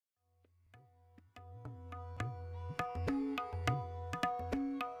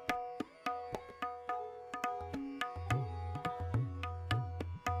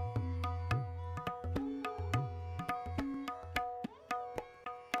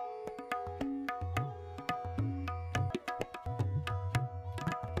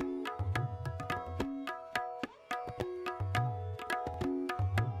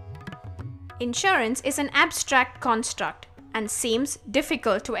Insurance is an abstract construct and seems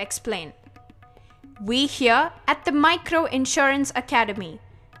difficult to explain. We here at the Micro Insurance Academy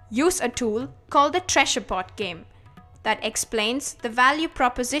use a tool called the Treasure Pot game that explains the value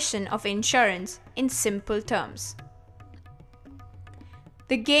proposition of insurance in simple terms.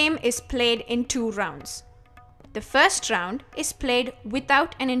 The game is played in 2 rounds. The first round is played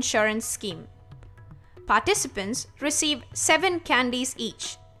without an insurance scheme. Participants receive 7 candies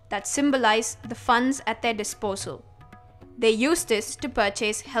each that symbolize the funds at their disposal. They use this to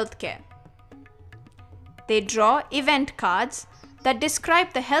purchase healthcare. They draw event cards that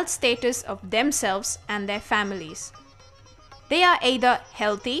describe the health status of themselves and their families. They are either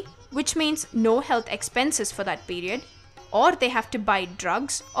healthy, which means no health expenses for that period, or they have to buy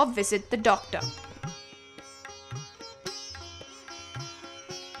drugs or visit the doctor.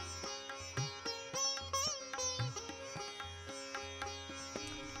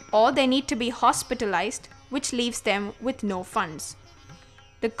 Or they need to be hospitalized, which leaves them with no funds.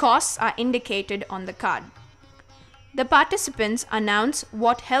 The costs are indicated on the card. The participants announce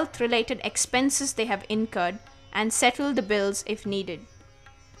what health-related expenses they have incurred and settle the bills if needed.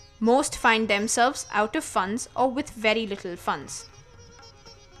 Most find themselves out of funds or with very little funds.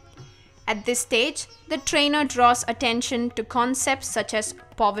 At this stage, the trainer draws attention to concepts such as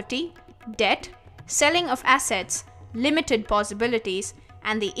poverty, debt, selling of assets, limited possibilities,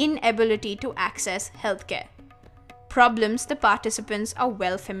 and the inability to access healthcare. Problems the participants are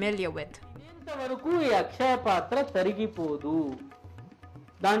well familiar with. ఇంతవరకు ఈ అక్షయ పాత్ర తరిగిపోదు.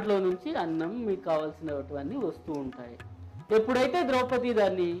 దాంట్లో నుంచి అన్నం మీకు కావాల్సినవన్నీ వస్తూ ఉంటాయి. ఎప్పుడైతే ద్రౌపది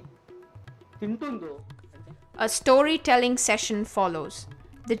దాన్ని తింటుందో A storytelling session follows.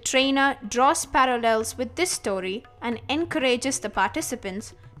 The trainer draws parallels with this story and encourages the participants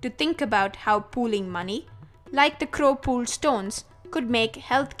to think about how pooling money, like the crow pooled stones, could make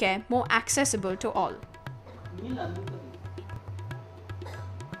healthcare more accessible to all.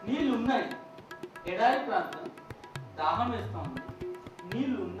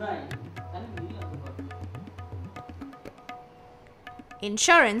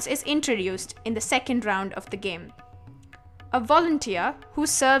 Insurance is introduced in the second round of the game. A volunteer who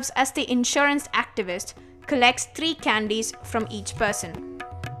serves as the insurance activist collects 3 candies from each person.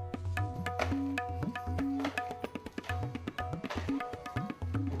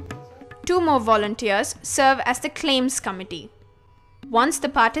 Two more volunteers serve as the claims committee. Once the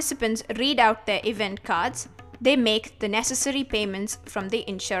participants read out their event cards, they make the necessary payments from the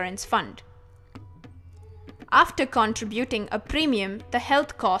insurance fund. After contributing a premium, the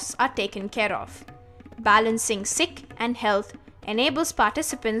health costs are taken care of. Balancing sick and health enables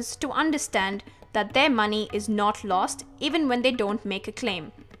participants to understand that their money is not lost even when they don't make a claim,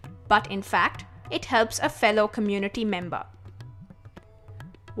 but in fact, it helps a fellow community member.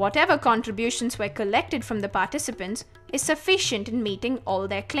 Whatever contributions were collected from the participants is sufficient in meeting all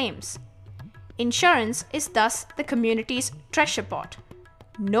their claims. Insurance is thus the community's treasure pot.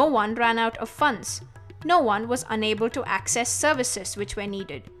 No one ran out of funds. No one was unable to access services which were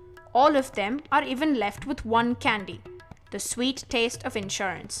needed. All of them are even left with one candy, the sweet taste of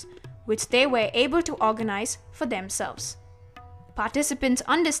insurance, which they were able to organize for themselves. Participants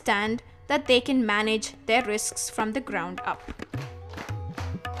understand that they can manage their risks from the ground up.